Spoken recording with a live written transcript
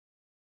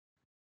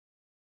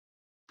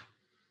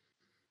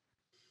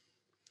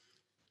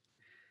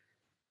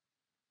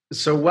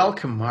So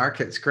welcome,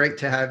 Mark. It's great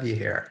to have you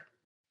here.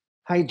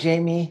 Hi,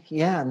 Jamie.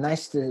 Yeah,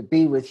 nice to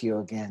be with you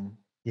again.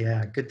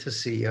 Yeah, good to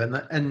see you.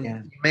 And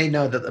Yeah. you may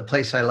know that the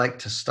place I like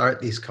to start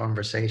these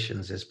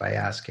conversations is by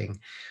asking,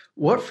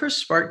 what first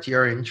sparked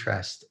your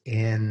interest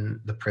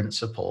in the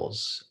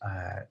principles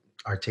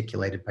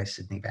articulated by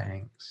Sydney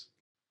Banks?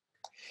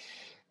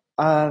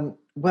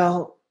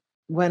 Well,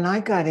 when I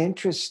got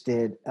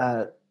interested,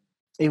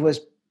 it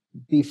was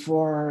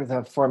before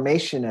the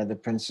formation of the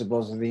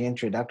principles or the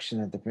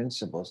introduction of the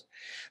principles.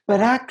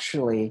 But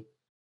actually,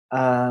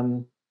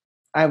 um,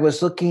 I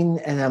was looking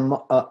and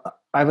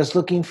I was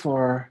looking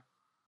for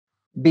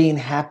being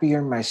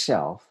happier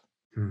myself,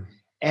 Hmm.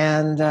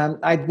 and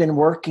I'd been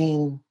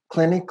working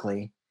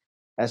clinically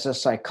as a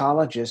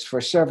psychologist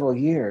for several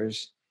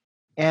years,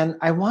 and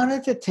I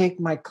wanted to take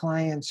my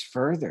clients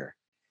further.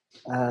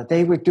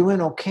 They were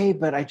doing okay,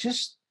 but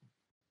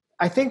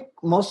I think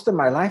most of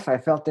my life I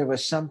felt there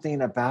was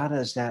something about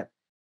us that,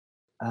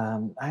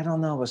 I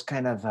don't know, was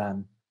kind of,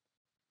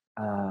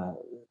 uh,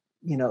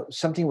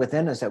 something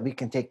within us that we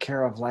can take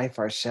care of life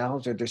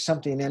ourselves, or there's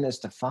something in us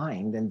to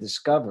find and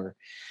discover.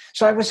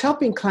 So I was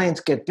helping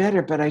clients get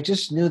better, but I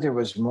just knew there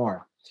was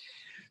more.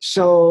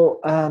 So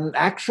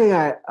actually,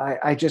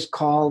 I just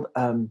called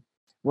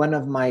one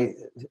of my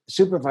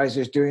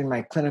supervisors during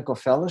my clinical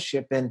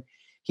fellowship, and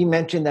he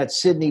mentioned that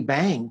Sydney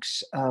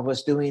Banks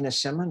was doing a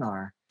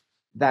seminar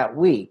that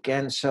week,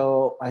 and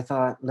so I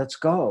thought, let's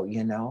go.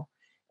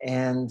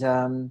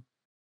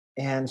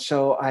 And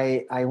so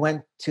I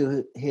went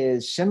to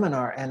his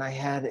seminar, and I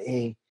had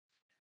a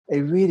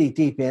really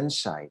deep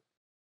insight,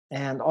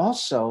 and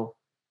also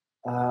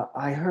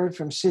I heard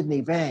from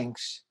Sydney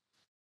Banks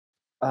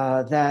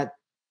that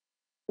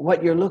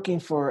what you're looking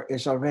for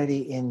is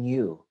already in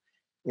you.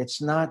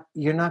 It's not,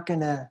 you're not going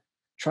to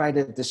try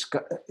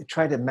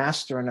to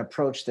master an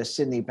approach that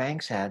Sydney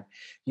Banks had.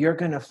 You're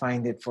going to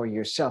find it for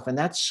yourself. And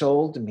that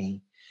sold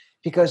me,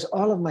 because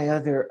all of my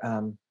other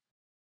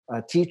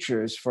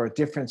teachers for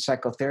different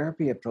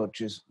psychotherapy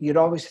approaches, you'd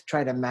always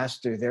try to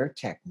master their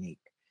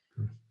technique.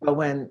 But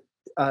when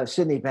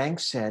Sydney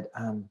Banks said,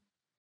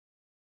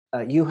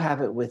 you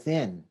have it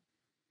within,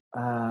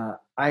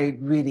 I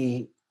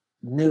really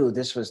knew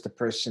this was the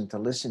person to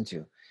listen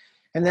to.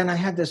 And then I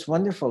had this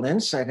wonderful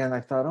insight, and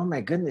I thought, oh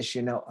my goodness,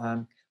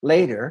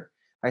 later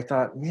I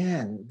thought,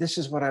 man, this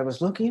is what I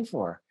was looking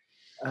for,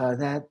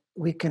 that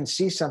we can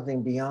see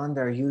something beyond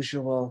our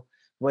usual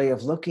way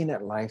of looking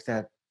at life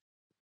that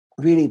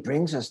really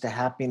brings us to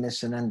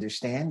happiness and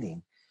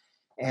understanding.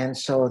 And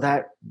so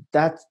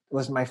that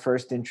was my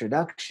first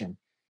introduction.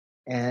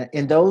 And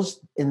in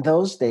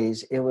those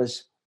days, it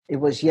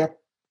was yet,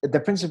 the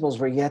principles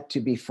were yet to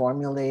be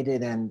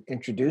formulated and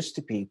introduced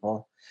to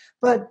people.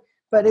 But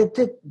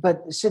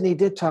Sidney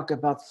did talk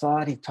about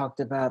thought. He talked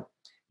about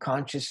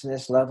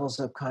consciousness, levels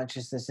of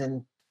consciousness,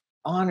 and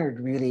honored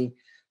really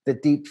the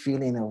deep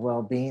feeling of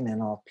well-being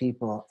in all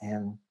people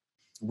and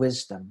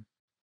wisdom.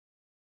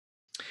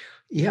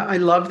 Yeah, I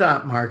love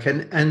that, Mark.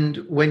 And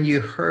when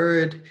you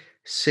heard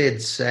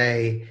Sid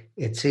say,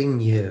 "It's in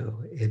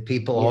you,"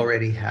 people Yeah,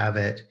 already have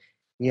it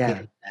yeah.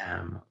 in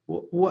them.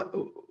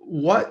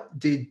 What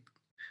did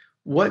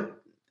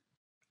what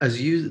as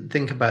you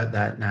think about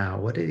that now,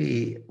 what did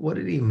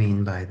he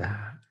mean by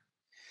that?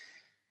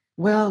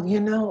 Well,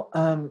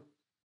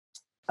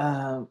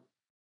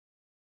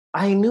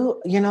 I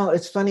knew.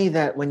 It's funny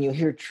that when you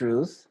hear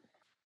truth,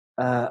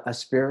 a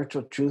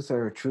spiritual truth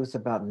or a truth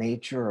about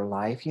nature or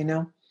life, you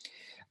know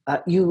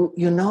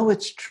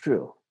it's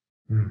true.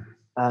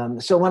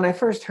 Mm. So when I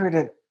first heard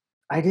it,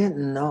 I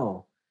didn't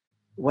know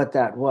what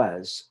that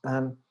was,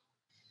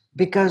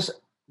 because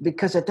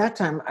because at that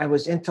time I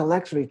was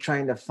intellectually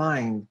trying to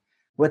find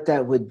what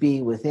that would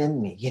be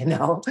within me.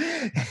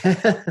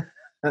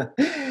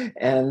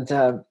 And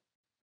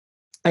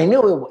I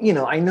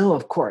know,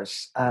 of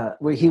course,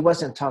 where he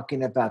wasn't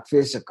talking about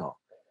physical,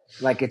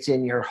 like it's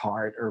in your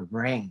heart or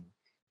brain.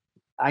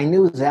 I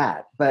knew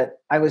that, but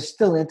I was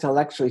still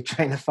intellectually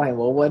trying to find,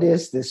 well, what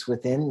is this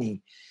within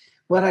me?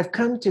 What I've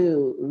come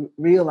to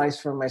realize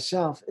for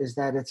myself is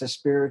that it's a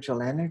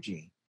spiritual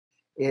energy.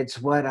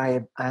 It's what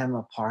I am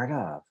a part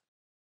of,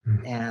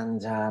 Mm.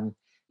 and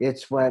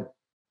it's what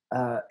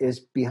is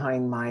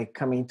behind my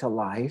coming to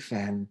life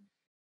and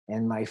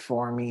my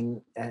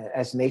forming,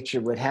 as nature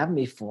would have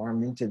me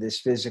form into this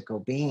physical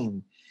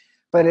being.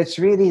 But it's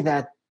really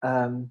that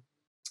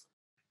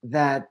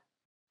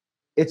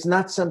it's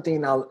not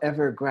something I'll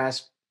ever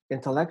grasp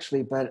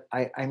intellectually, but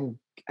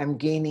I'm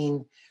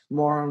gaining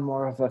more and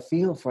more of a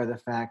feel for the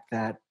fact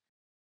that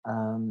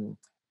um,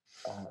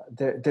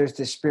 there's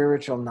this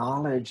spiritual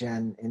knowledge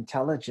and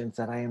intelligence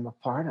that I am a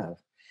part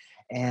of,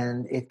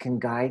 and it can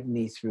guide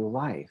me through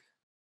life.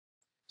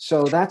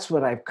 So that's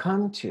what I've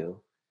come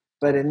to.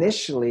 But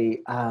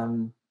initially,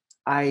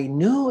 I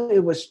knew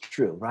it was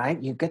true, right?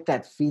 You get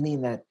that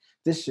feeling that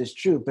this is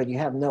true, but you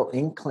have no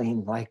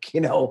inkling, like,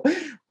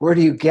 where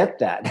do you get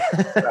that?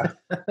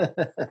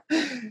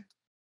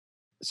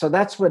 So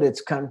that's what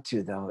it's come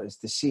to, though, is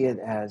to see it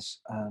as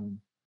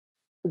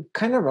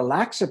kind of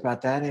relax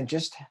about that and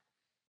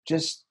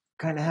just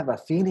kind of have a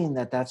feeling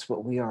that that's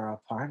what we are a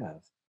part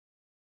of.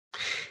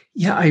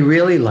 Yeah, I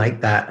really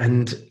like that.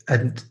 And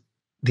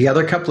the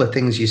other couple of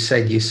things you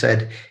said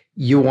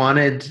you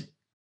wanted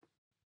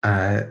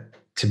uh,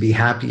 to be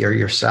happier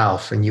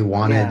yourself, and you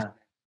wanted Yeah.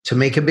 to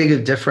make a bigger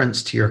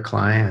difference to your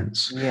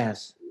clients.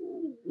 Yes.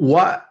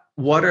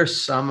 What are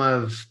some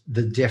of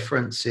the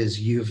differences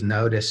you've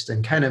noticed,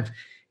 and kind of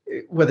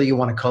whether you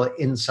want to call it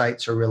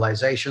insights or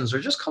realizations, or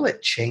just call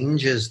it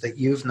changes that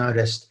you've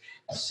noticed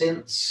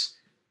since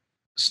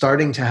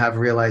starting to have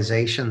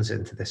realizations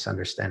into this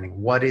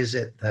understanding? What is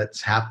it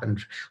that's happened?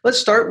 Let's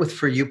start with,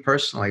 for you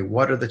personally,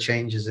 what are the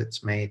changes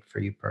it's made for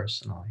you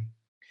personally?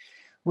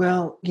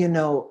 Well,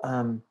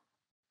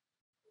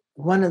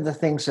 one of the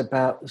things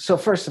about, so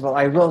first of all,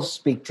 I will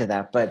speak to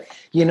that, but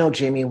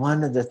Jamie,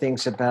 one of the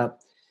things about,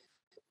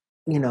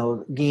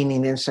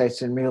 gaining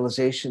insights and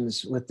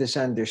realizations with this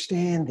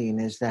understanding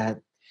is that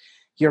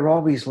you're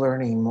always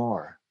learning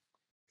more.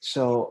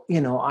 So,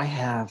 I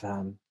have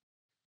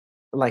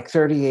like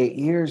 38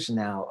 years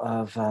now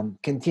of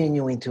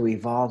continuing to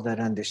evolve that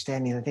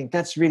understanding. I think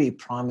that's really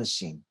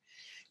promising.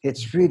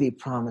 It's really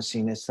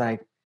promising. It's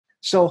like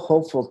so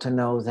hopeful to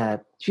know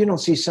that if you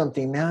don't see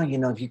something now,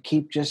 if you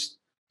keep just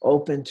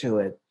open to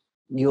it,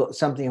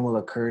 something will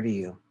occur to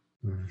you.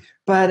 Mm.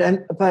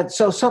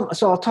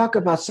 So I'll talk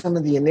about some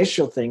of the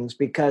initial things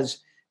because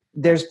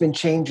there's been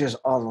changes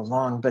all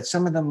along, but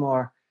some of the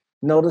more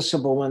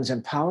noticeable ones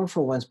and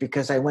powerful ones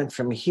because I went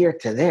from here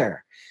to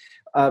there.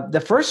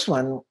 The first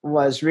one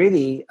was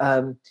really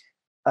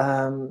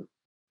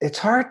it's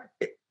hard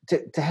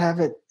to have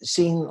it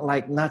seem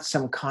like not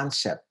some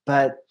concept,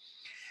 but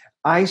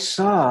I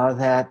saw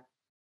that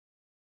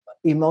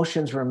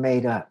emotions were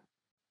made up.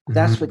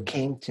 That's what Mhm.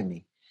 came to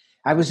me.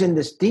 I was in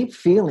this deep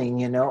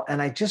feeling,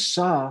 and I just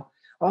saw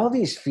all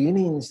these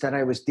feelings that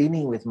I was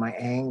dealing with, my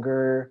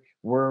anger,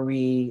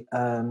 worry,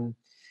 and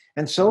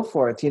so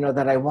forth,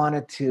 that I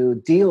wanted to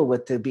deal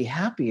with to be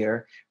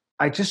happier.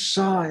 I just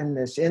saw in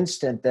this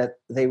instant that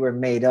they were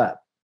made up.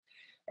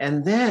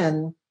 And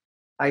then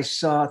I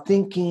saw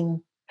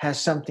thinking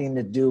has something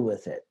to do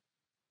with it.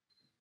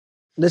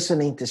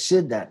 Listening to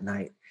Sid that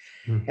night.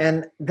 Mm.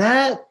 And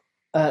that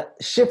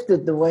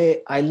shifted the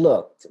way I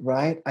looked,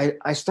 right?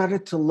 I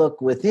started to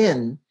look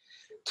within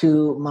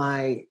to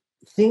my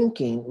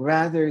thinking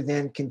rather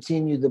than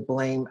continue to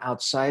blame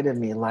outside of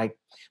me, like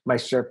my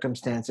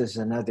circumstances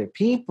and other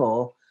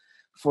people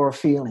for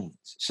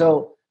feelings.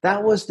 So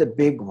that was the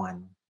big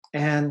one.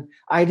 And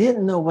I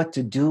didn't know what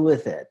to do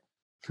with it.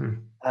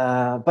 Mm.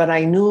 But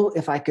I knew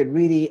if I could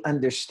really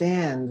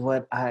understand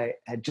what I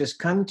had just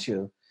come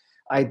to,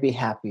 I'd be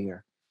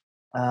happier.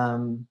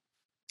 Um,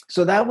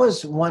 so that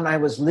was one I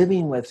was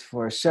living with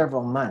for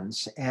several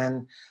months.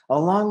 And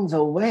along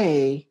the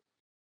way,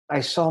 I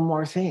saw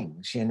more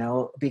things,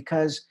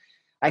 because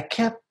I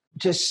kept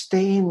just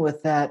staying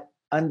with that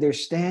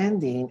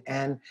understanding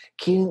and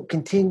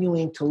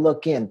continuing to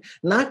look in,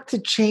 not to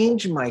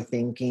change my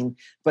thinking,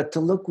 but to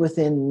look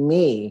within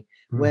me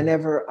Mm.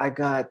 whenever I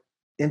got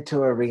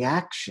into a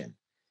reaction.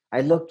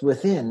 I looked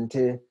within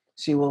to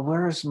see, well,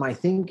 where is my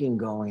thinking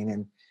going?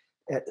 And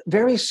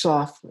very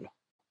softly.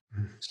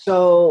 Mm.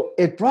 So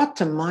it brought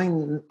to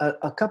mind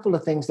a couple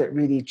of things that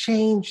really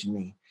changed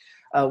me.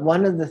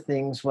 One of the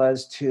things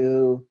was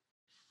to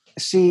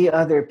see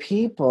other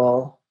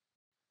people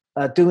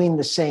doing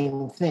the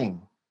same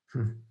thing.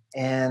 Mm.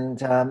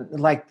 And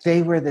like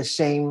they were the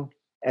same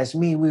as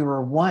me, we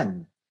were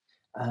one.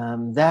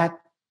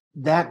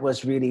 That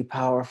was really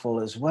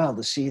powerful as well,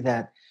 to see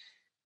that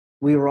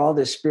we were all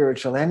this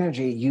spiritual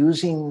energy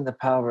using the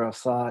power of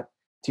thought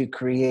to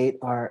create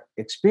our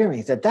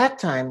experience. At that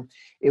time,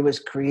 it was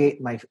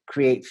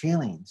create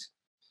feelings.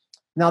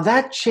 Now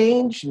that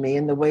changed me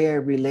in the way I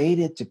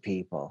related to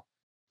people,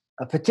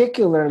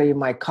 particularly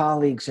my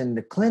colleagues in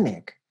the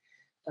clinic.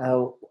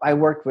 I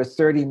worked with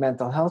 30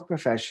 mental health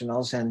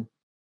professionals, and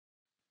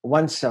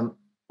once a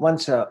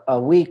once a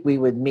week we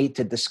would meet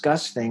to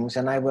discuss things,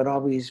 and I would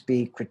always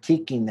be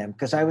critiquing them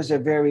because I was a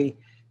very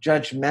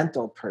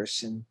judgmental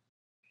person.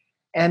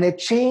 And it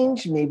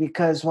changed me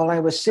because while I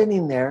was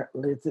sitting there,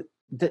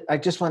 I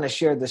just want to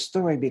share the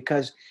story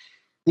because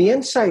the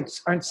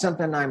insights aren't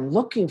something I'm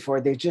looking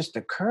for, they just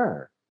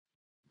occur.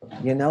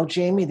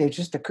 Jamie, they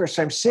just occur.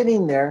 So I'm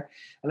sitting there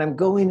and I'm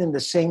going in the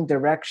same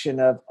direction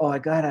of, oh, I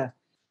gotta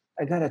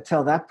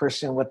tell that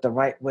person what the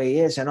right way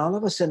is. And all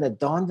of a sudden it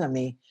dawned on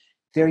me,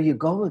 there you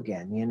go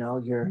again.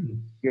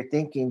 Mm. Your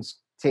thinking's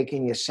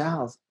taking you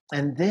south.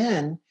 And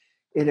then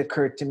it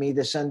occurred to me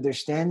this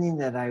understanding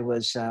that I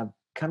was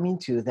coming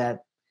to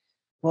that,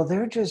 well,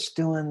 they're just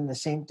doing the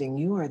same thing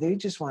you are. They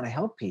just want to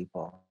help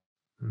people.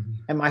 Mm.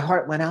 And my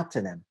heart went out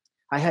to them.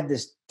 I had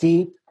this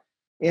deep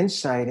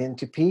insight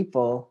into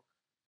people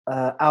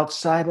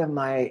outside of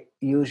my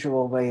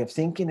usual way of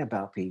thinking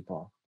about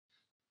people.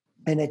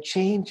 And it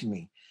changed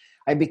me.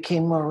 I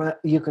became more,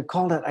 you could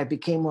call it, I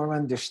became more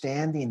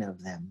understanding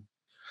of them.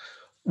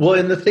 Well,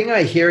 and the thing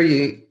I hear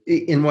you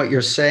in what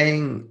you're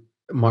saying,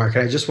 Mark,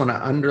 and I just want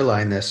to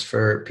underline this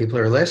for people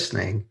who are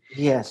listening.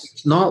 Yes.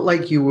 It's not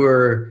like you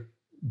were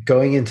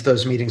going into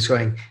those meetings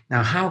going,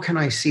 now, how can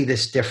I see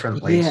this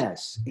differently?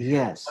 Yes,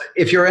 yes.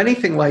 If you're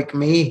anything like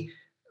me,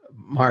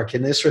 Mark,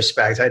 in this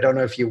respect, I don't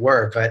know if you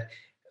were,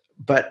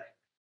 but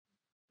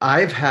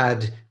I've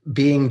had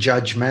being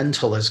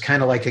judgmental as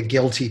kind of like a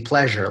guilty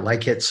pleasure.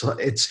 Like it's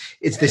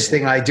this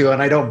thing I do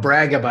and I don't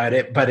brag about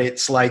it, but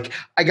it's like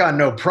I got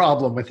no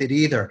problem with it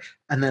either.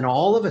 And then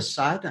all of a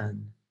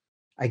sudden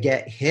I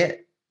get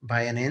hit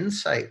by an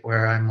insight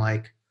where I'm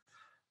like,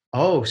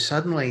 oh,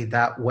 suddenly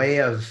that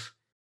way of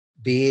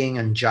being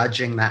and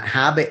judging, that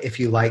habit, if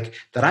you like,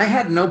 that I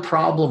had no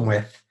problem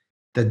with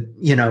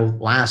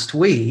last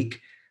week,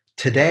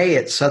 today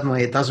it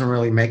doesn't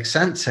really make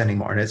sense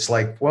anymore. And it's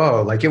like,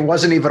 whoa, like it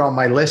wasn't even on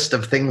my list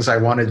of things I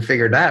wanted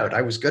figured out.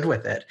 I was good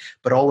with it.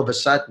 But all of a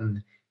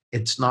sudden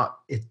it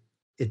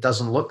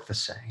doesn't look the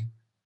same.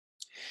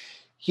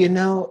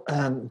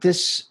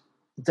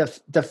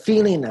 The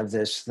feeling of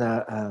this,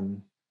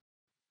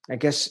 I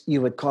guess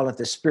you would call it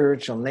the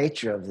spiritual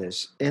nature of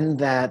this, in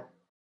that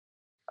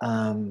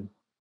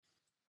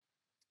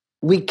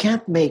we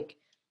can't make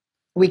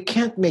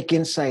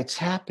insights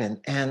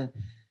happen. And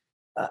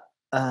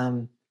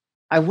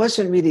I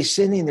wasn't really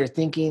sitting there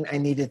thinking I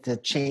needed to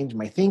change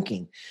my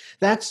thinking.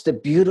 That's the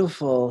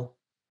beautiful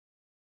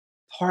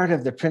part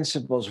of the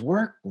principle's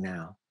work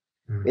now,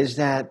 is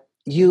that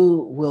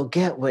you will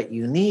get what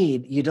you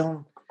need.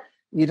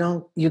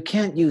 You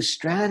can't use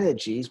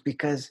strategies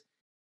because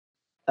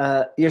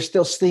you're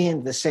still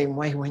seeing the same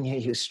way when you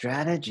use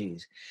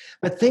strategies.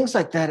 But things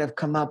like that have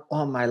come up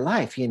all my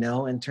life,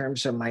 in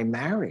terms of my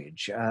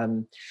marriage.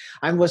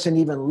 I wasn't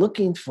even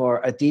looking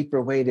for a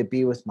deeper way to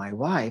be with my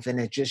wife, and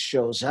it just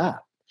shows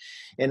up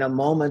in a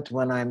moment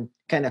when I'm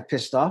kind of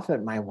pissed off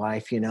at my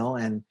wife,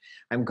 and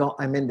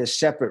I'm in this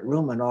separate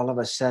room, and all of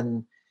a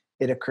sudden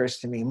it occurs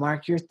to me,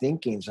 Mark, your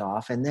thinking's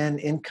off. And then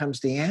in comes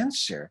the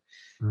answer,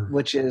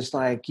 which is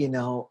like, you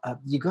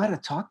got to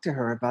talk to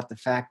her about the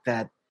fact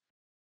that,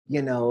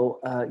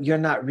 you're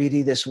not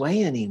really this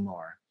way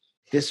anymore.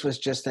 This was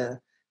just a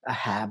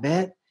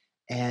habit,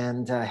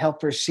 and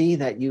help her see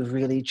that you've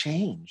really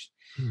changed.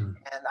 And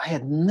I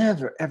had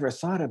never, ever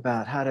thought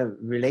about how to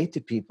relate to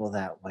people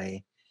that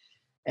way.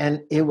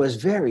 And it was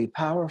very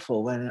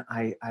powerful when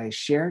I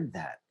shared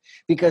that,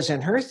 because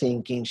in her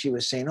thinking, she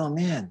was saying, oh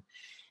man,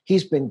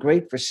 he's been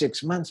great for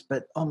 6 months,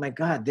 but oh my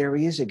God, there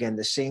he is again,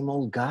 the same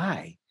old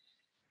guy.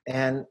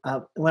 And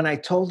when I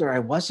told her I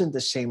wasn't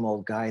the same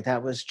old guy,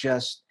 that was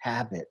just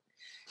habit.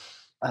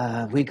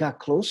 We got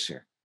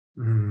closer.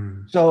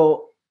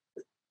 So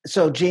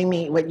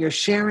Jamie, what you're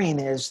sharing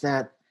is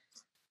that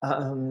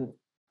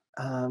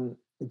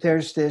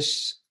there's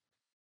this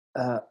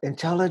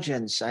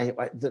intelligence.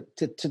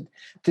 To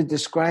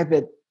describe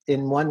it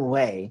in one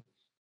way,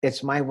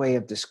 it's my way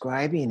of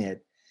describing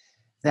it,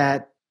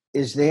 that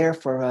is there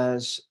for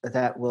us,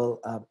 that will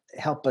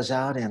help us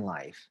out in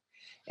life.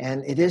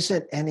 And it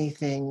isn't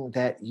anything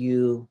that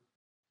you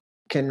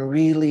can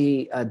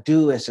really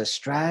do as a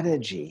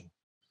strategy.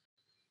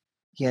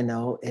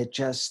 It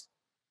just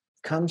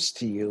comes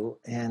to you,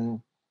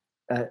 and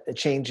it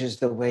changes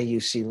the way you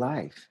see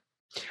life.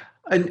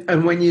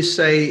 And when you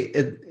say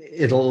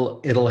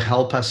it'll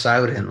help us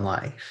out in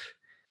life,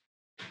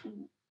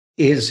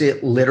 is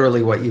it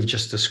literally what you've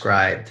just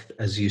described,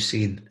 as you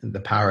see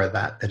the power of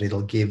that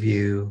it'll give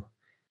you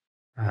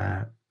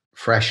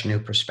fresh new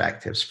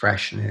perspectives,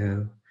 fresh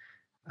new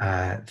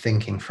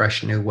thinking,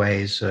 fresh new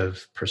ways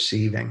of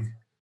perceiving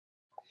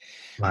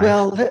life?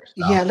 Well,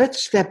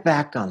 let's step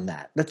back on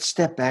that.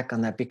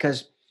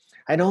 Because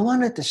I don't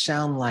want it to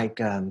sound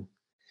like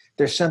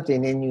there's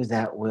something in you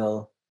that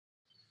will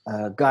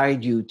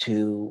guide you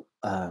to,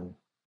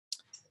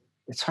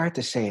 it's hard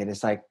to say it.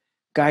 It's like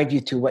guide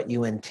you to what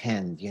you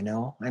intend,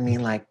 I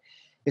mean, like,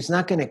 it's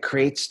not going to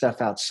create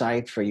stuff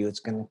outside for you. It's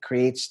going to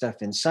create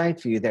stuff inside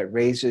for you that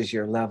raises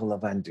your level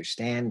of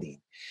understanding.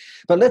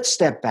 But let's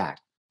step back.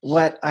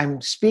 What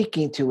I'm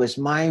speaking to is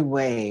my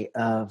way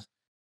of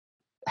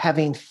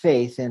having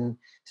faith in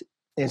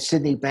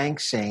Sydney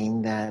Banks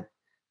saying that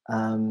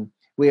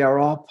we are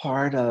all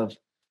part of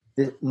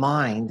the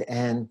mind,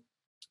 and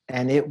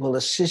it will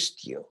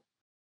assist you.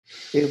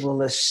 It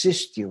will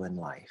assist you in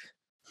life.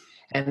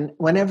 And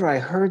whenever I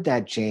heard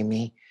that,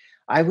 Jamie,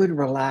 I would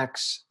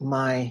relax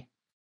my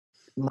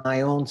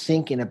own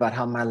thinking about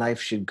how my life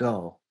should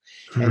go,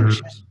 and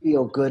just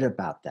feel good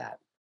about that.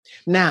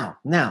 Now,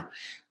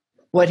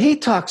 what he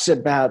talks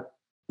about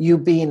you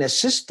being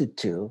assisted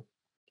to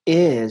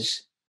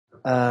is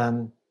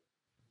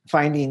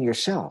finding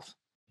yourself.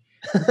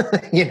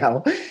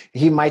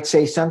 He might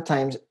say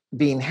sometimes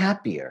being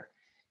happier.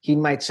 He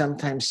might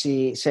sometimes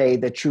say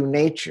the true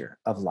nature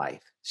of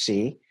life.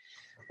 See?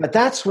 But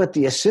that's what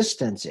the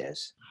assistance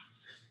is.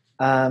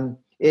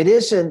 It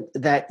isn't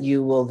that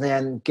you will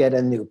then get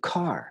a new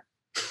car.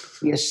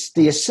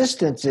 The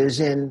assistance is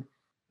in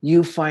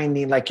you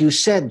finding, like you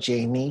said,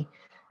 Jamie,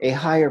 a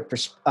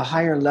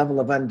higher level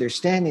of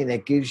understanding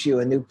that gives you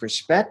a new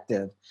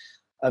perspective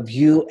of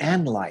you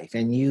and life,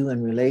 and you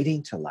and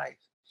relating to life.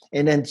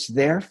 And it's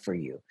there for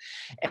you.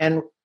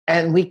 And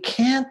we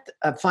can't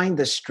find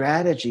the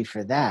strategy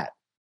for that.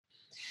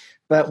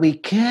 but we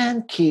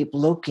can keep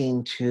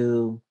looking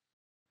to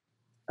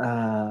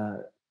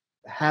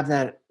have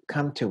that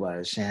come to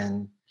us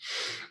and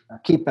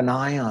keep an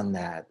eye on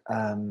that.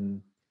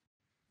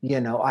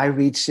 I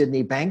read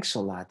Sydney Banks a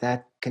lot.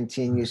 That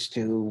continues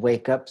to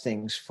wake up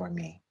things for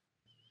me.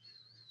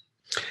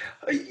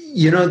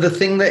 The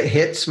thing that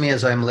hits me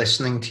as I'm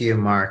listening to you,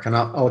 Mark, and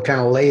I'll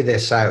kind of lay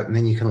this out and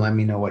then you can let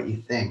me know what you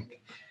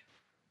think.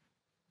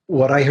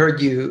 What I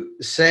heard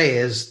you say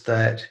is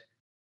that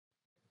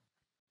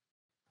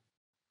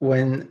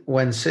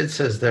when Sid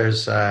says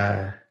there's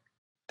a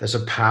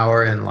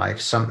power in life,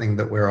 something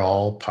that we're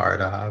all part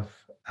of,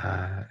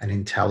 an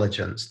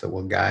intelligence that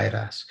will guide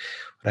us.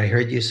 What I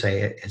heard you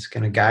say, it's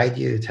going to guide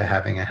you to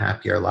having a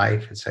happier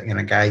life. It's going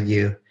to guide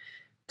you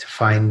to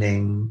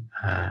finding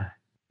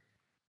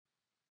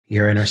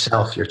your inner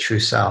self, your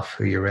true self,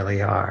 who you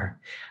really are.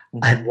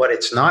 Mm-hmm. And what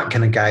it's not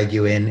going to guide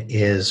you in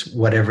is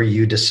whatever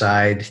you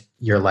decide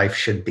your life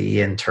should be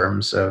in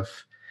terms of,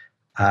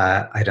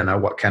 I don't know,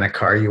 what kind of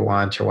car you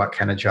want or what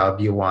kind of job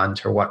you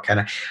want or what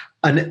kind of...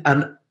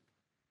 And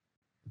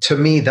to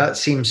me, that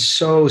seems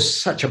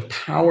such a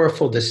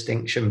powerful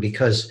distinction,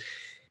 because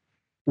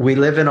we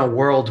live in a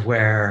world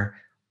where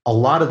a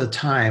lot of the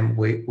time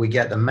we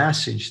get the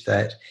message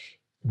that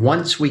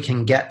once we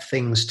can get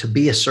things to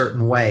be a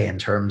certain way, in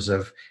terms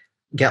of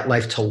get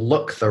life to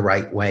look the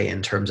right way,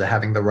 in terms of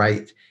having the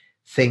right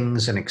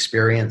things and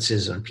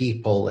experiences and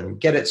people, and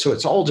get it so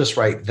it's all just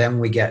right, then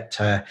we get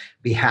to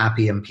be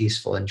happy and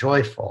peaceful and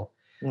joyful.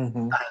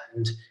 Mm-hmm.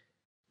 And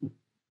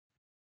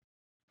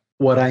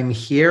what I'm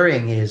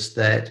hearing is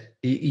that,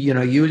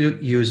 you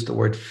use the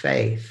word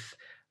faith,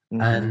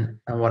 mm-hmm.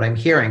 and what I'm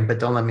hearing, but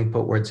don't let me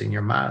put words in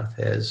your mouth,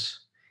 is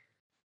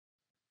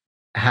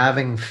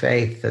having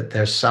faith that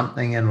there's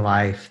something in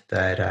life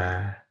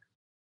that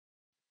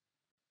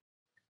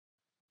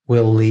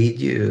will lead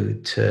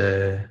you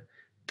to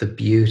the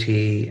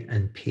beauty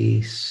and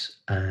peace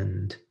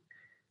and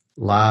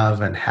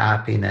love and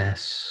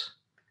happiness.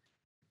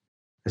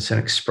 It's an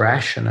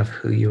expression of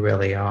who you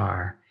really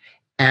are,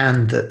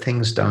 and that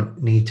things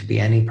don't need to be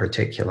any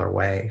particular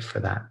way for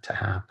that to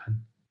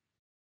happen.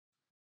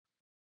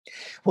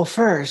 Well,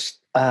 first,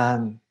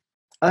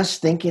 us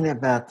thinking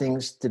about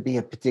things to be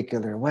a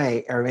particular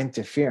way are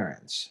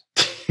interference.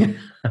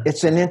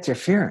 It's an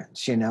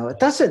interference, It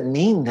doesn't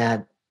mean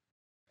that.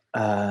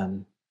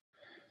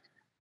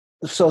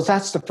 So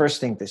that's the first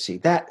thing to see.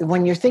 That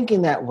when you're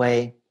thinking that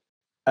way,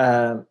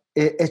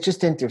 it's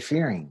just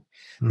interfering.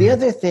 Mm-hmm. The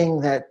other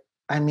thing that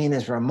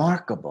is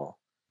remarkable,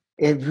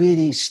 it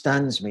really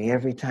stuns me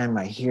every time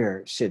I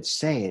hear Sid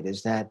say it,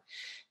 is that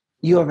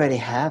you already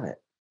have it.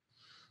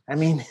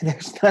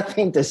 There's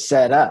nothing to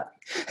set up.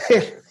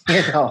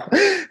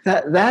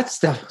 That's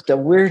the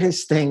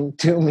weirdest thing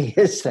to me,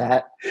 is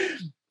that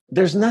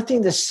there's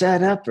nothing to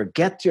set up or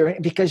get to,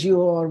 because you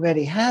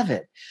already have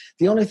it.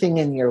 The only thing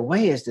in your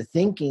way is the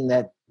thinking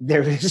that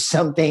there is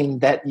something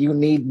that you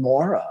need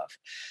more of.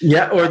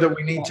 Yeah, or that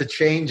we need to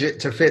change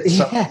it to fit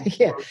something.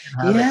 Yeah.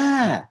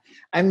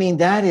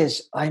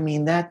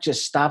 That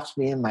just stops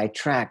me in my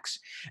tracks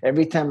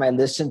every time I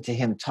listen to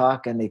him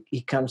talk, and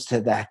he comes to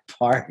that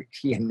part,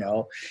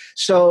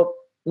 So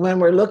when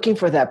we're looking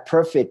for that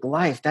perfect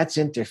life, that's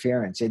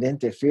interference. It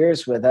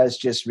interferes with us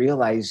just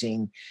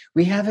realizing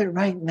we have it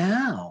right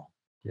now.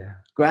 Yeah.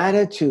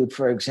 Gratitude,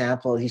 for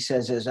example, he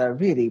says, is a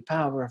really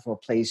powerful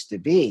place to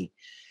be.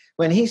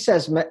 When he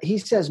says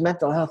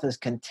mental health is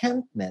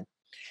contentment,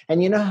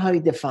 and you know how he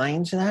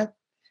defines that?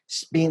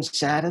 Being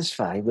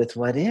satisfied with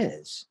what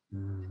is.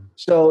 Mm.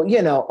 So,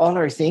 all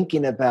our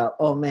thinking about,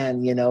 oh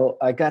man,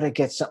 I got to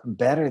get something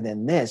better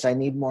than this. I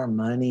need more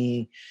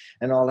money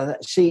and all of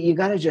that. See, you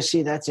got to just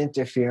see that's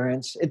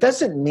interference. It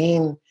doesn't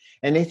mean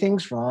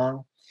anything's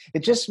wrong.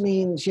 It just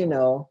means,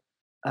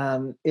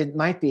 it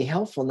might be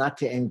helpful not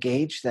to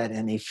engage that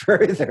any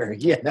further.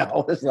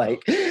 It's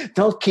like,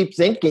 don't keep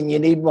thinking you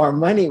need more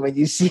money when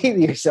you see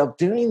yourself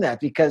doing that,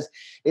 because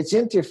it's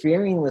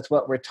interfering with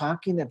what we're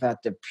talking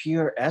about, the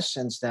pure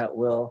essence that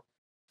will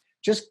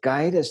just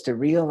guide us to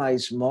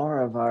realize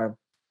more of our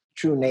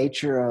true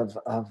nature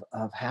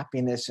of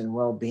happiness and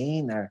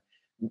well-being,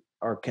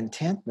 or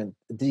contentment,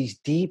 these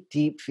deep,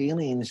 deep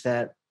feelings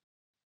that,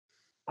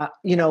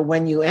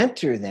 when you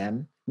enter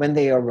them, when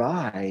they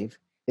arrive,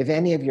 if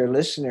any of your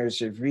listeners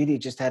have really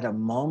just had a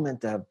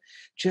moment of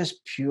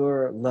just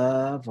pure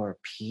love or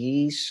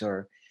peace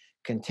or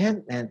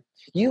contentment,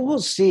 you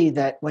will see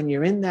that when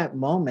you're in that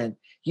moment,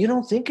 you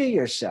don't think of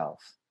yourself.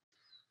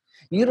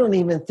 You don't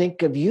even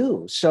think of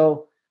you.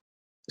 So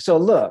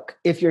look,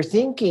 if you're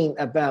thinking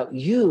about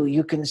you,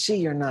 you can see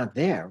you're not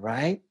there,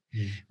 right?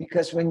 Mm.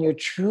 Because when you're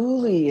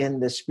truly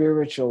in the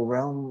spiritual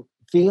realm,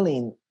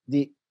 feeling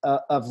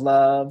of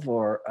love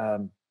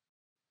or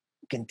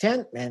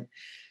contentment,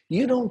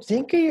 you don't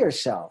think of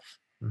yourself.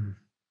 Mm.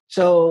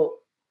 So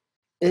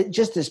it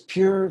just this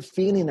pure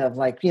feeling of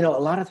like, a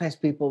lot of times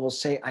people will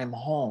say, I'm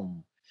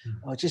home. Mm.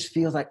 Oh, it just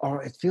feels like,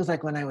 or it feels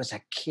like when I was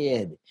a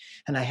kid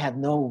and I had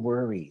no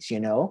worries,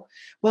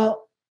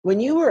 Well, when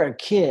you were a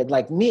kid,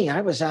 like me, I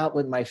was out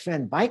with my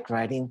friend bike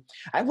riding.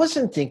 I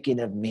wasn't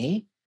thinking of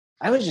me.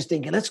 I was just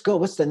thinking, let's go.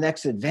 What's the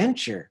next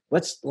adventure?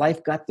 What's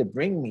life got to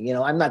bring me?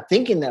 I'm not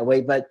thinking that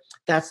way, but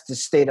that's the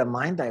state of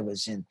mind I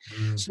was in.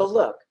 Mm. So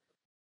look,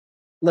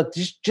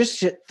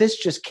 this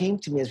just came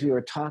to me as we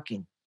were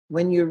talking.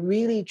 When you're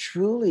really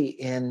truly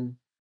in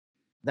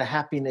the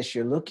happiness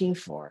you're looking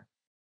for,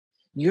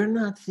 you're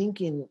not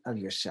thinking of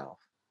yourself.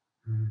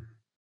 Mm.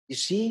 You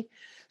see?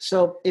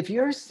 So if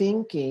you're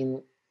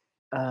thinking,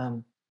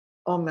 um,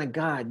 oh my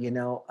God,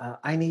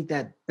 I need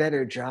that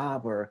better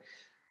job, or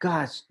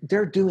gosh,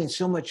 they're doing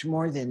so much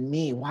more than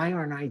me. Why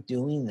aren't I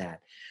doing that?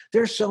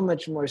 They're so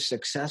much more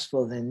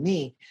successful than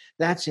me.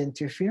 That's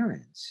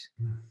interference.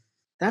 Mm.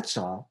 That's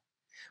all.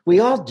 We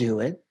all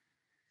do it.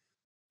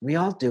 We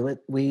all do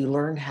it. We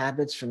learn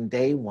habits from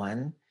day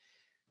one.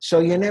 So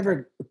you're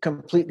never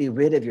completely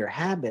rid of your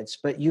habits,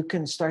 but you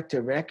can start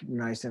to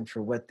recognize them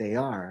for what they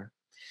are.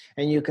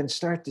 And you can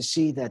start to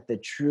see that the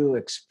true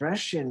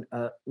expression,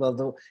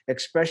 the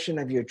expression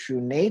of your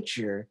true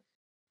nature,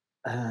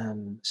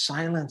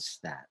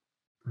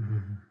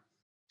 Mm.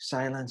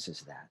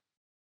 silences that.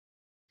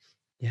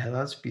 Yeah,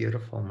 that's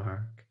beautiful,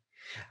 Mark.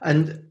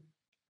 And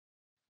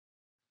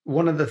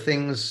one of the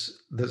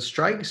things that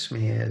strikes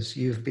me is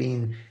you've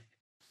been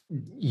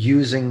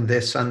using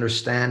this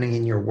understanding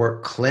in your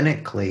work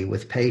clinically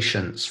with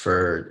patients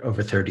for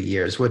over 30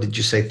 years. What did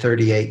you say,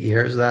 38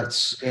 years?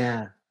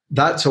 Yeah,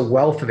 That's a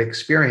wealth of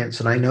experience.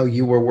 And I know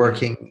you were yeah,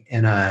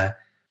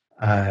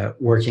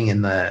 working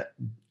in the,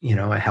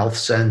 a health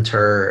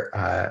center,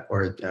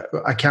 or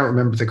I can't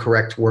remember the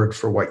correct word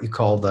for what you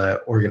call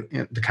the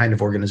kind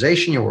of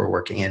organization you were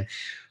working in,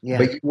 yeah,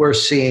 but you were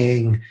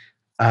seeing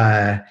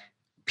uh,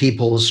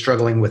 people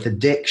struggling with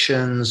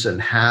addictions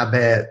and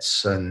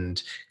habits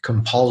and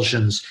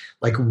compulsions,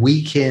 like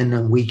week in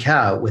and week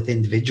out with yeah.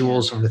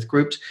 individuals and with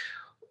groups.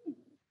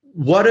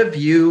 What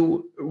do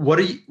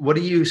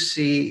you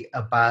see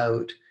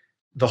about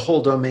the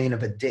whole domain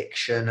of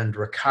addiction and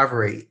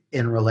recovery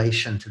in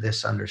relation to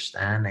this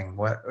understanding?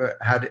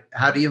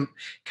 How do you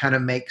kind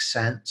of make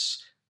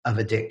sense of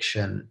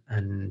addiction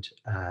and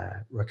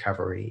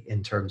recovery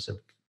in terms of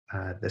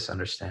this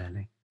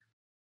understanding?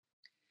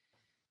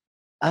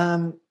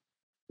 Um,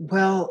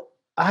 well,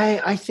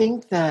 I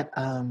think that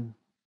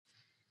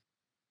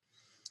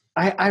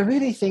I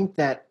really think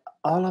that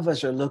all of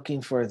us are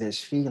looking for this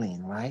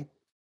feeling, right?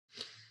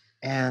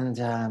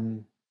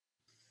 And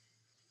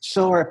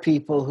so are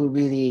people who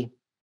really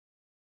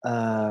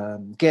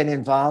get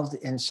involved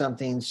in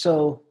something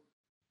so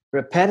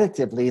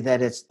repetitively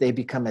that they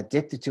become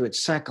addicted to it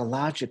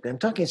psychologically. I'm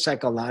talking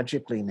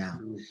psychologically now.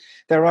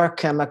 There are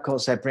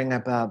chemicals that bring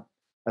about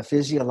a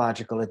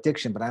physiological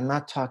addiction, but I'm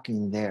not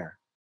talking there.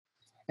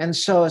 And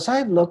so as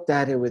I've looked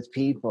at it with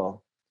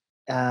people,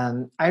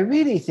 I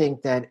really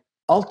think that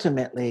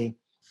ultimately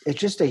it's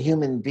just a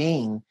human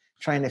being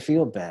trying to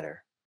feel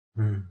better.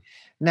 Mm.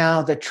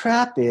 Now, the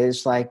trap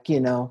is like,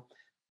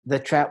 the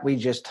trap we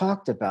just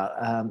talked about.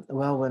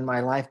 Well, when my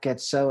life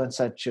gets so and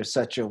such or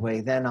such a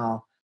way, then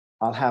I'll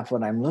have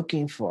what I'm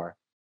looking for.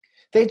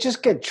 They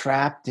just get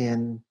trapped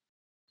in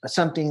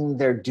something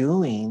they're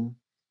doing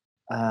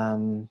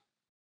um,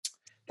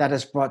 that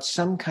has brought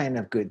some kind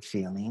of good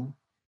feeling,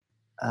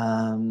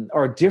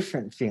 or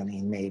different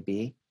feeling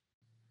maybe,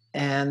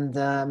 and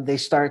they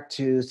start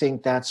to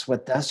think that's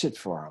what does it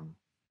for them,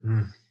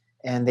 Mm.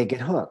 and they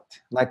get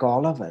hooked, like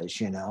all of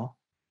us,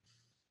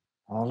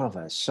 all of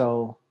us.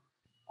 So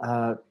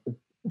uh,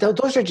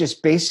 those are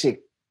just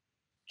basic,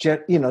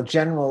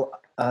 general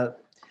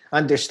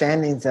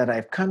understandings that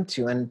I've come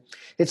to, and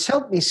it's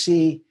helped me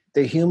see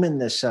the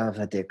humanness of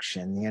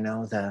addiction.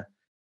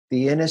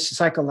 The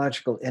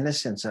psychological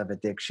innocence of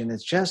addiction.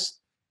 It's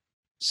just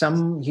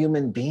some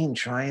human being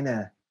trying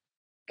to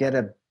get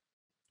a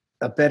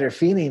better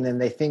feeling, and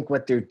they think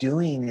what they're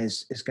doing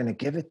is going to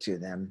give it to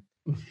them.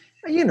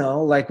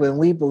 Like when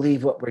we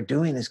believe what we're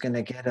doing is going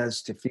to get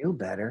us to feel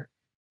better,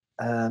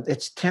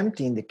 it's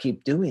tempting to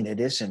keep doing it,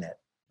 isn't it?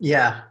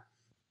 Yeah.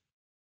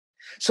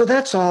 So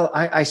that's all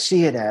I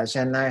see it as.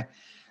 And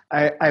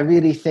I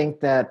really think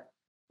that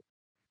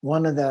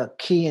one of the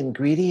key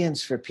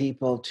ingredients for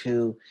people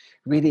to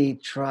really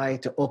try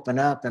to open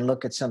up and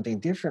look at something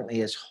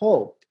differently is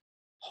hope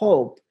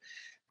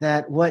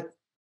that what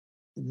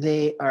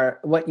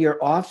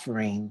you're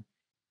offering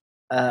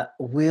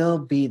will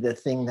be the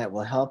thing that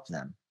will help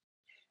them.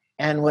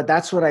 And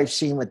that's what I've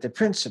seen with the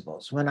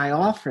principles. When I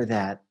offer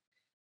that,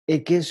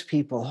 it gives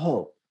people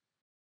hope.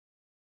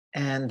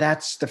 And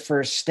that's the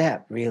first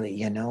step, really,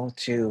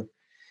 to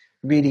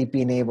really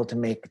being able to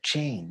make a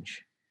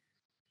change.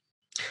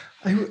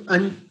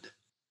 And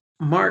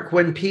Mark,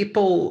 when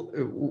people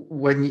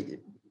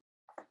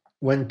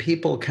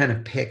kind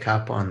of pick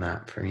up on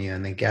that from you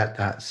and they get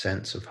that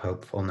sense of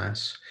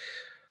hopefulness,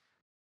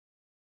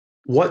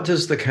 what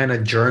does the kind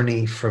of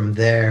journey from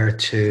there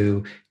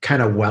to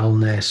kind of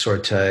wellness or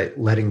to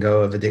letting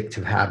go of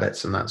addictive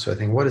habits and that sort of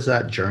thing, what does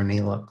that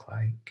journey look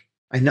like?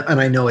 I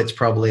know it's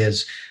probably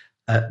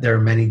there are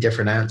many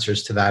different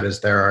answers to that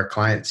as there are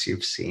clients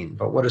you've seen,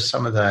 but what are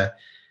some of the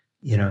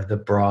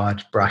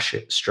broad brush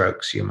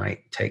strokes you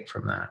might take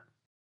from that?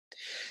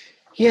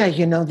 Yeah,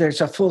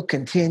 there's a full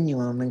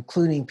continuum,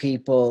 including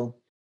people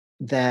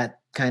that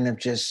kind of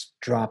just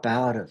drop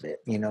out of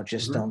it,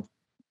 just Mhm.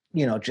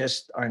 don't,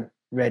 just aren't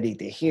ready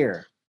to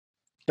hear.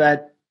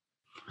 But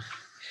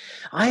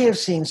I have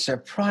seen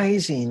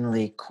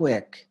surprisingly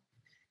quick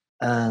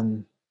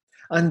um,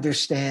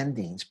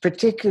 understandings,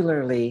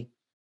 particularly,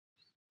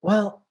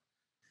 well,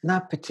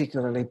 not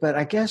particularly, but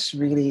I guess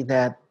really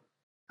that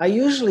I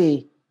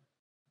usually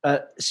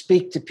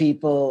speak to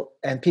people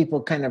and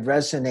people kind of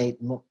resonate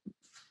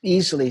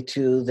easily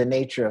to the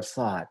nature of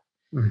thought.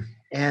 Mm.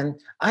 And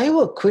I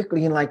will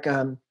quickly,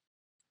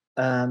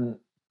 um,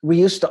 we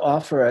used to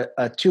offer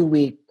a 2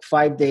 week,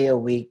 5 day a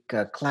week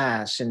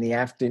class in the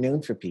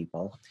afternoon for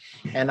people.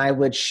 And I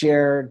would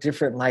share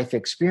different life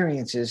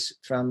experiences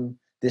from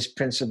this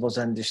principles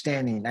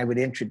understanding. I would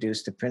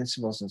introduce the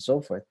principles and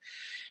so forth.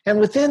 And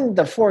within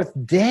the fourth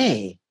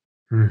day,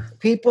 Mm.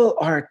 people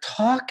are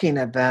talking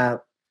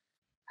about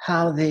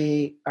how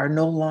they are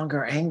no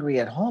longer angry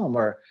at home,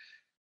 or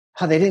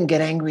how they didn't get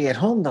angry at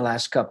home the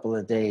last couple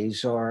of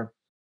days, or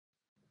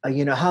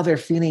how they're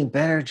feeling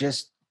better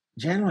just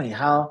generally.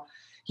 How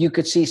you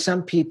could see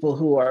some people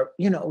who are,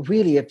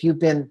 really, if you've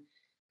been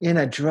in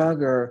a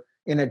drug or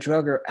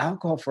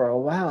alcohol for a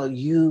while,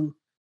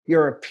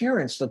 your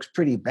appearance looks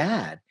pretty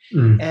bad.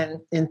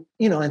 Mm. And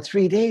in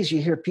 3 days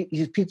you hear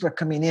people are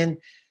coming in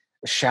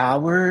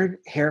showered,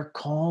 hair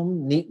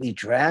combed, neatly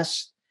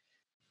dressed,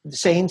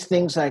 saying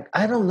things like,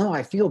 I don't know,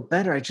 I feel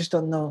better, I just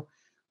don't know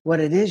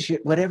what it is,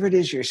 whatever it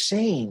is you're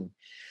saying.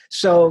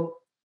 So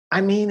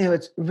I mean, it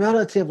was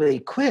relatively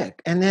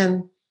quick, and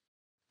then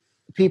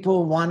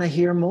people want to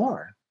hear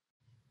more.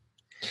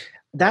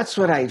 That's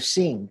what I've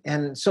seen.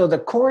 And so the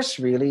course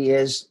really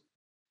is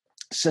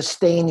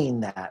sustaining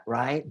that,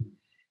 right?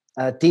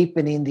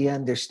 Deepening the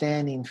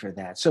understanding for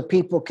that. So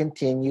people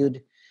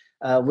continued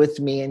with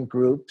me in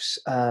groups.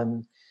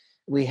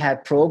 We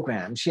had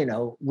programs,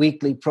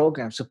 weekly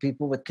programs. So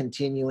people would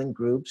continue in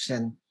groups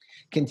and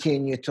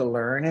continue to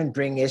learn and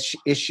bring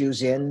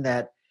issues in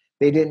that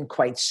they didn't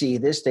quite see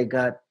this. They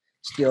got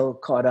still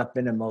caught up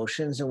in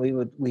emotions, and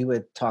we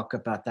would talk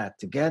about that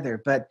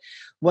together. But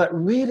what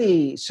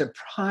really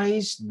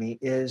surprised me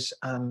is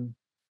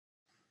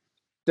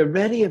the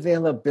ready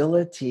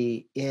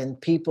availability in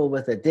people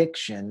with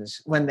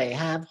addictions when they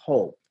have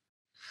hope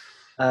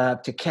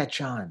to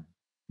catch on.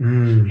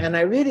 Mm. And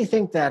I really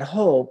think that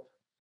hope,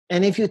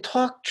 and if you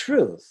talk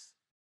truth,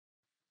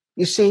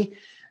 you see,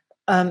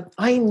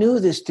 I knew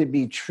this to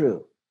be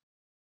true.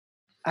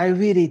 I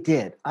really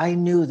did. I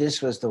knew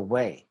this was the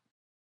way.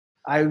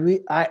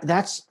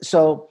 That's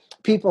so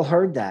people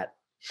heard that.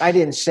 I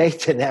didn't say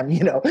to them,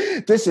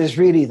 this is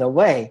really the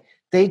way.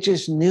 They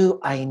just knew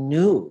I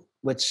knew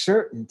with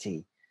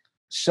certainty.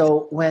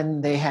 So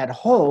when they had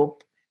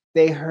hope,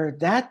 they heard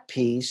that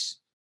piece,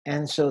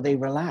 and so they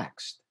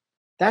relaxed.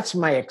 That's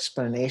my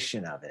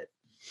explanation of it.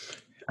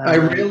 I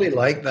Um, really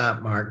like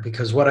that, Mark,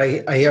 because what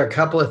I hear a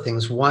couple of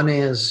things. One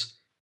is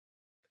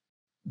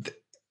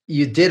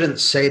you didn't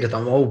say to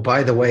them, oh,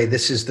 by the way,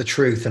 this is the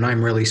truth and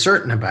I'm really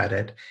certain about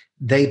it.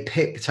 They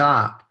picked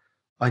up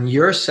on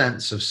your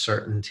sense of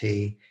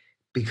certainty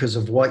because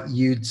of what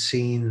you'd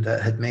seen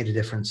that had made a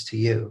difference to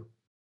you.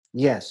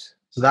 yes,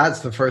 So that's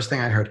the first thing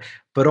I heard.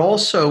 But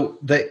also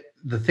the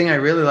thing I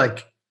really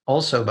like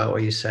also about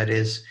what you said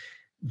is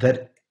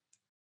that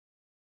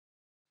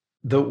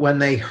when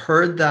they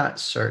heard that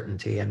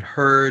certainty and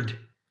heard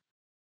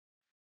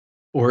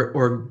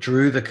or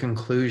drew the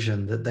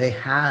conclusion that they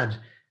had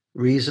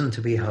reason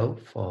to be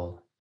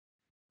hopeful,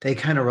 they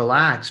kind of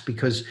relaxed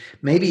because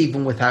maybe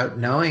even without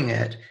knowing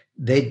it,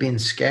 they'd been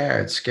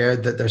scared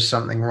that there's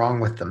something wrong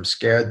with them,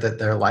 scared that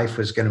their life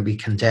was going to be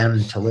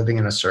condemned to living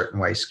in a certain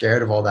way,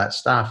 scared of all that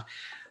stuff.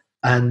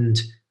 And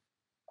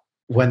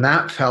when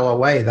that fell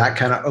away, that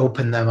kind of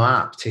opened them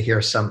up to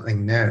hear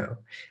something new.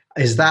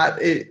 Is that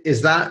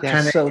that's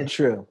kind of, so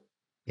true.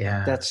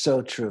 yeah. That's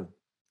so true.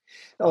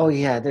 Oh,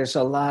 yeah, there's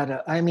a lot of,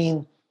 I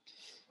mean,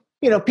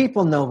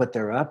 people know what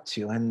they're up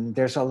to, and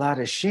there's a lot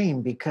of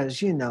shame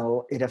because,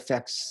 it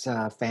affects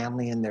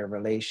family and their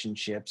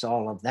relationships,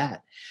 all of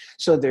that.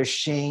 So there's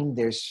shame,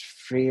 there's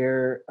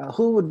fear.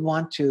 Who would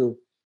want to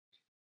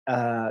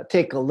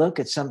take a look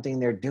at something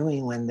they're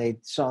doing when they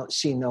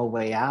see no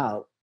way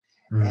out,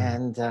 Mm.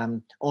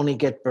 and only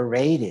get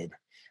berated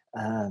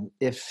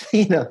if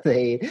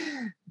they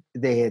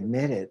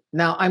admit it?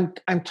 Now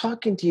I'm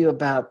talking to you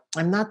about.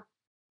 I'm not.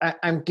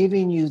 I'm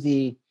giving you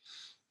the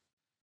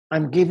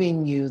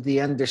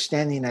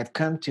understanding I've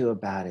come to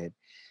about it,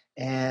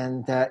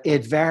 and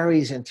it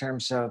varies in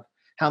terms of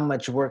how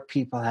much work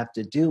people have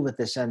to do with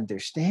this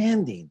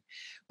understanding.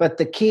 But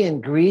the key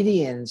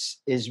ingredients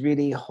is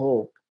really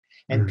hope,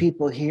 and Mm.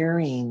 people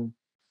hearing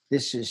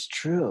this is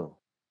true,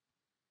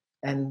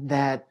 and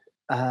that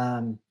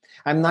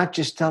I'm not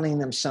just telling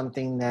them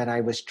something that I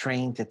was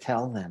trained to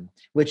tell them,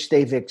 which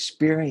they've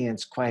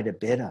experienced quite a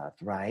bit of,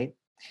 right?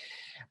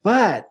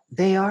 But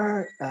they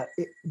are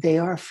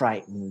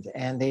frightened,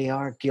 and they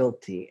are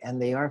guilty,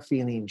 and they are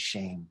feeling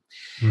shame.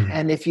 Mm.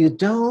 And if you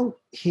don't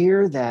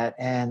hear that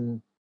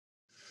and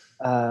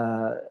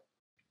uh,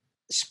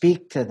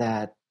 speak to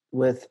that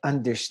with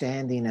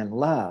understanding and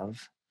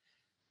love,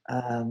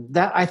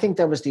 that I think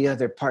that was the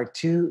other part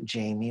too,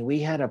 Jamie. We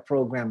had a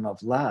program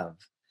of love.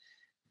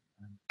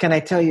 Can I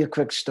tell you a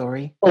quick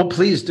story? Oh,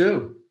 please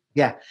do.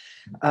 Yeah.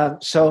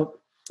 So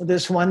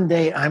this one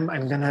day, I'm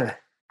gonna.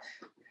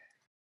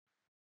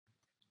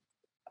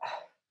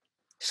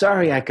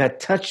 Sorry, I got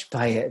touched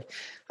by it.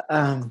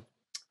 Um,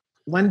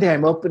 One day,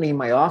 I'm opening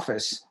my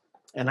office,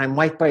 and I'm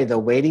right by the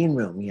waiting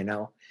room,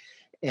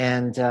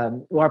 And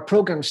our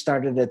program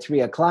started at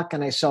 3 o'clock,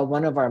 and I saw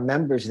one of our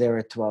members there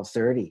at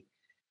 12:30.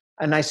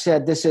 And I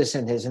said, "This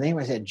isn't his name."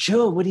 I said,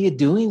 "Joe, what are you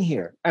doing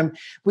here?"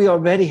 We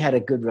already had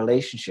a good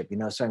relationship,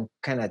 so I'm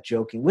kind of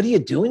joking. "What are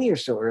you doing here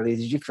so early?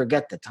 Did you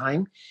forget the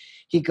time?"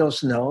 He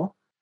goes, "No,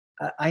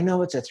 I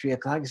know it's at 3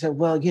 o'clock." I said,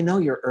 "Well,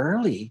 you're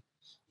early."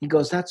 He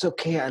goes, "That's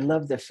okay. I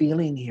love the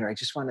feeling here. I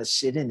just want to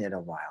sit in it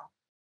a while."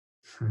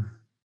 Hmm.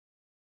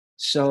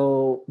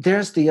 So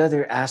there's the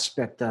other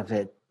aspect of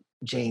it,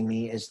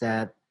 Jamie,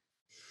 uh,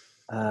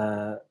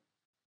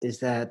 is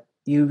that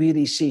you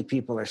really see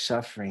people are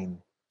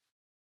suffering,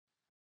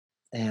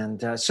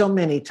 and so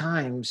many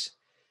times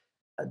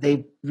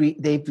they've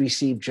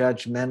received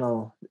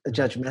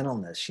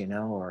judgmentalness,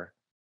 or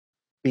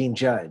being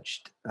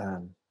judged.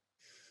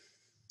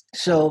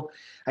 So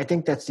I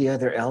think that's the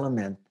other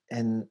element,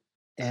 and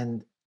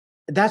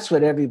that's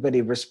what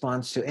everybody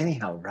responds to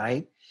anyhow,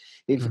 right?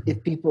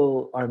 If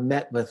people are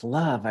met with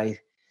love,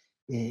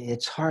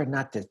 it's hard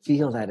not to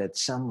feel that at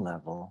some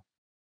level.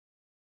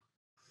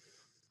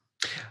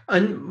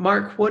 And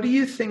Mark, what do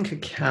you think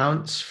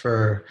accounts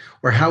for,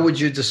 or how would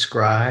you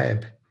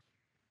describe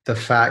the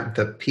fact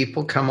that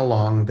people come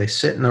along, they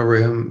sit in a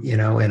room, in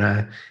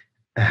a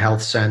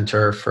health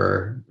center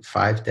for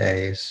 5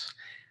 days,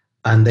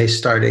 and they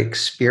start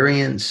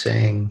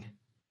experiencing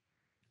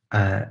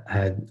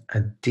a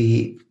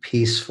deep,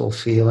 peaceful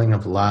feeling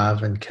of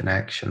love and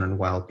connection and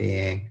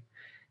well-being.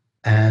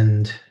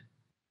 And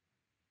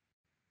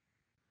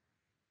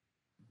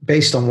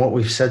based on what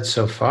we've said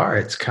so far,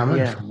 it's coming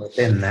Yeah, from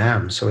within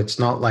them. So it's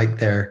not like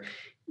they're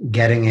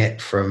getting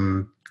it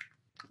from,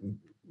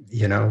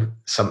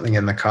 something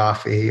in the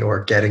coffee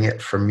or getting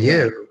it from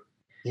yeah, you.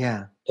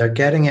 yeah. They're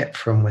getting it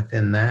from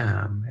within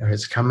them, or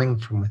it's coming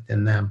from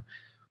within them.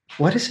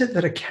 What is it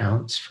that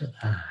accounts for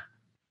that?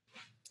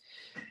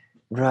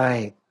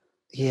 Right.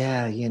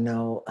 Yeah, I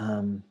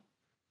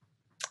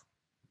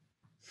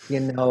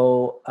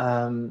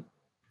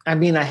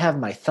mean, I have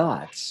my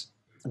thoughts,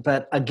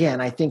 but again,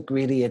 I think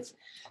really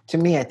to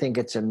me, I think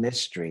it's a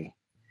mystery.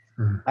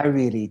 Mm. I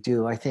really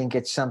do. I think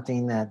it's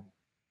something that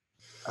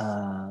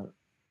uh,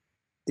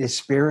 is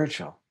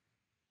spiritual.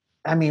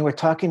 I mean, we're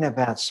talking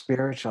about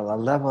spiritual, a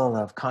level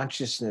of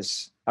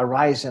consciousness, a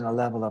rise in a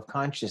level of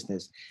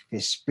consciousness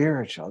is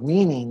spiritual,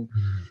 meaning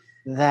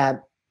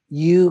that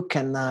you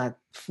cannot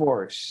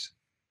force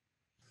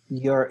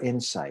your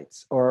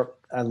insights or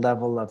a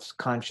level of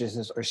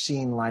consciousness or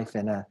seeing life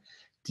in a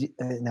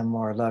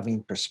more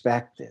loving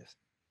perspective.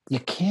 You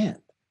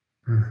can't.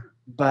 Mm.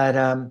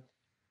 But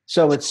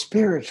so it's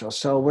spiritual.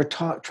 So we're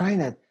trying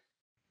to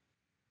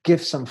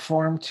give some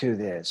form to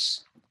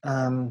this.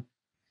 Um,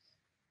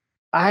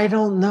 I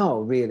don't know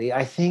really.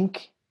 I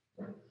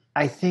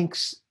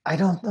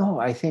don't know.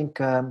 I think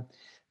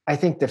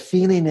the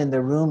feeling in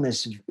the room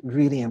is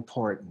really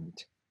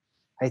important.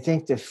 I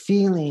think the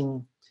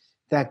feeling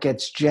that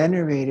gets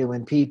generated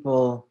when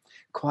people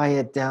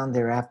quiet down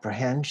their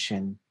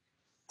apprehension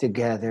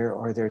together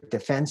or their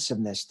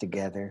defensiveness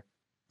together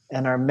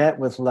and are met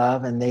with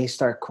love and they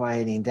start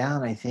quieting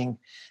down, I think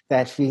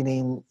that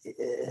feeling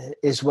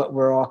is what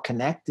we're all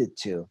connected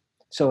to.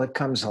 So it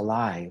comes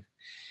alive.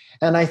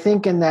 And I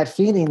think in that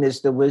feeling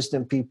is the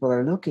wisdom people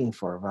are looking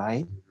for,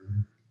 right?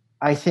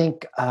 I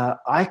think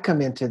I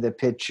come into the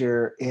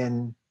picture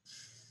in,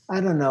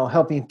 I don't know,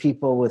 helping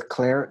people with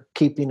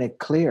keeping it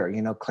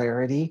clear,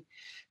 clarity.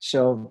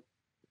 So,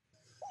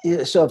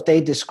 so if they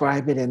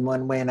describe it in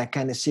one way and I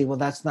kind of see, well,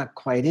 that's not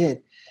quite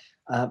it,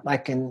 I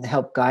can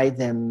help guide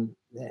them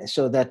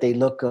so that they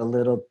look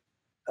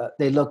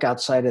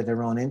outside of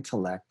their own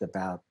intellect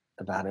about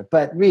it.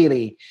 But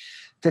really,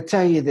 to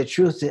tell you the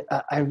truth,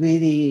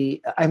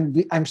 I'm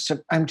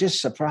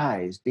just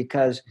surprised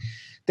because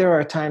there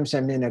are times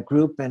I'm in a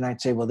group and I'd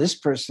say, well, this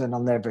person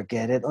will never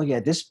get it. Oh yeah,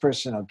 this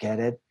person will get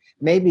it.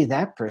 Maybe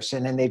that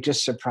person, and they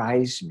just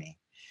surprise me.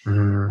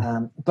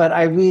 Mm. But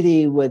I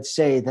really would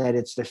say that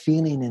it's the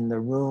feeling in the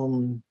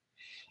room.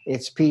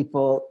 It's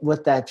people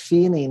with that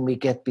feeling. We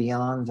get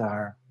beyond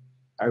our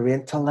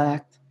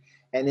intellect,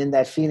 and in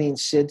that feeling,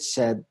 Sid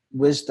said,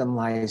 wisdom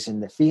lies in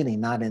the feeling,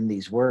 not in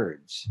these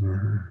words,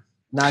 Mm.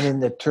 not in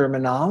the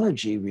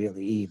terminology,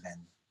 really.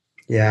 Even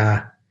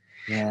Yeah.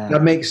 yeah,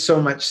 That makes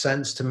so much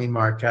sense to me,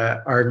 Mark.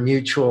 Our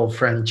mutual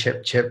friend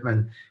Chip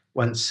Chipman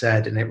once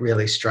said, and it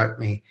really struck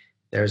me,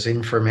 there's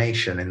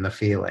information in the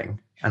feeling.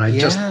 And I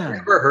just yeah,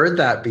 never heard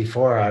that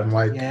before. I'm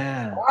like,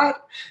 yeah,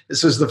 what?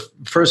 This was the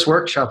first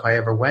workshop I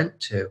ever went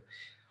to.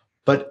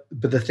 But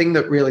the thing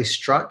that really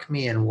struck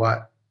me in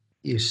what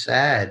you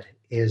said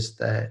is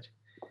that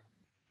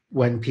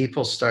when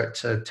people start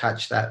to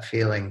touch that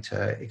feeling,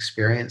 to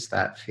experience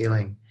that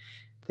feeling,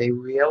 they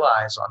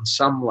realize on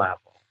some level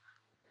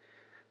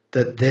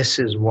that this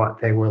is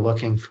what they were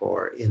looking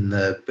for in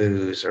the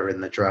booze or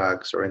in the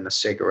drugs or in the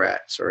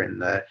cigarettes or in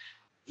the,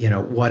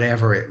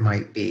 whatever it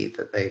might be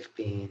that they've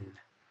been,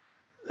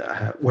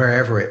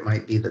 wherever it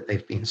might be that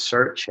they've been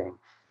searching.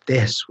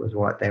 This was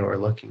what they were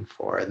looking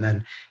for. And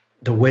then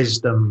the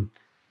wisdom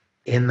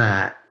in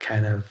that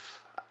kind of,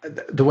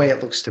 the way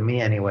it looks to me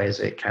anyways,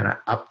 it kind of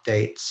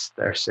updates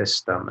their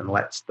system and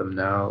lets them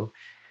know,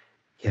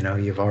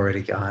 you've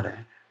already got it.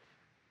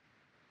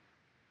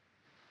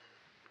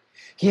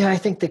 Yeah, I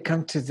think they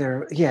come to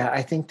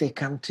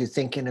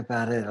thinking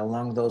about it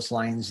along those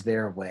lines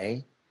their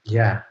way.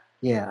 Yeah.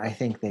 Yeah, I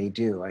think they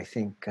do.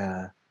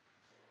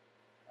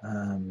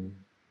 Um,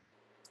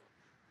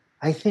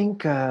 I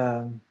think,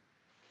 I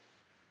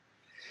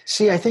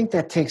think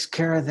that takes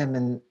care of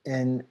them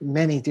in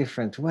many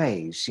different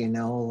ways,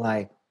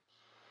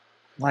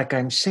 like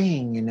I'm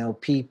saying,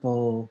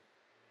 people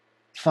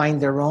find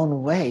their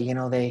own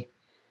way,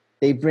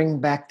 they bring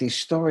back these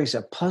stories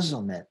of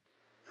puzzlement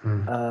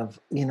Mm. of,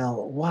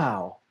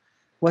 wow,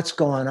 what's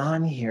going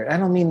on here? I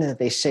don't mean that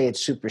they say it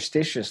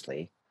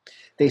superstitiously.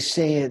 They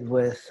say it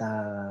with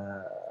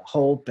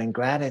hope and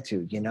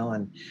gratitude,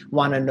 and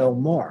want to know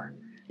more.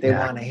 They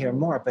Yeah. want to hear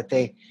more, but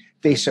they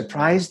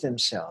surprise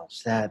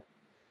themselves that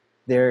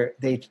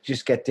they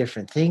just get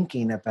different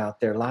thinking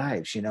about their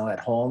lives. At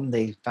home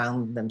they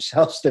found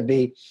themselves to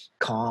be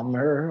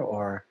calmer,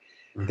 or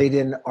Mm. they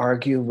didn't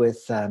argue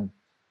with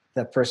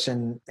the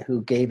person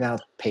who gave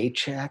out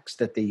paychecks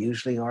that they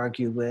usually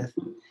argue with,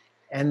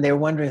 and they're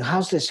wondering,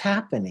 how's this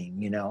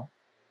happening,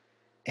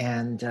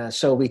 and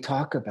so we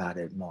talk about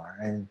it more,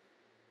 and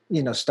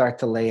start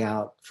to lay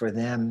out for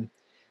them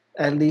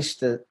at least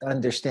the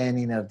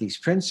understanding of these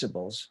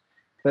principles,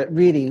 but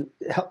really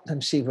help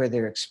them see where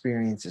their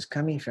experience is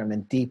coming from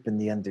and deepen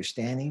the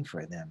understanding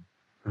for them.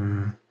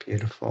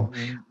 Beautiful.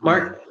 Yeah.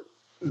 Mark,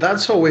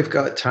 that's all we've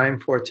got time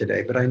for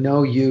today, but I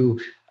know you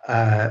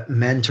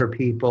mentor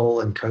people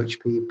and coach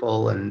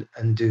people and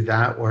do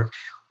that work.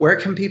 Where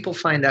can people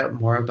find out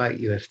more about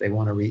you if they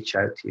want to reach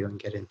out to you and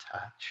get in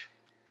touch?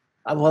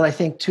 Well, I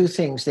think two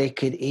things. They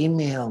could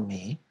email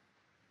me,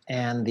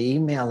 and the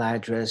email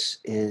address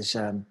is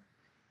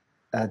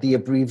the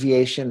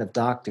abbreviation of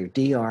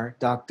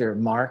Dr.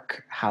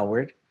 Mark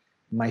Howard,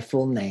 my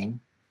full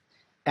name,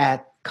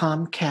 at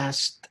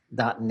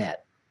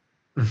Comcast.net.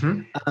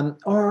 Mm-hmm.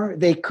 Or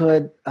they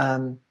could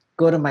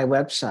go to my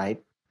website,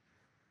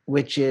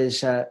 which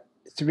is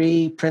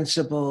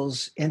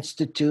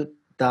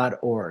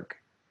threeprinciplesinstitute.org.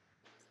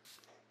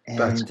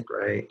 That's And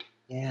great.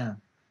 yeah.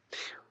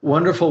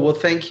 Wonderful. Well,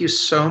 thank you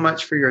so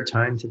much for your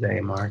time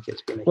today, Mark.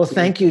 It's been a Well, huge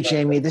thank you, pleasure.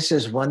 Jamie. This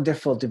is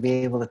wonderful to be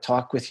able to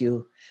talk with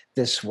you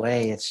this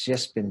way. It's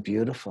just been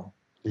beautiful.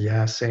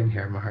 Yeah, same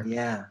here, Mark.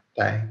 Yeah.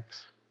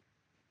 Thanks.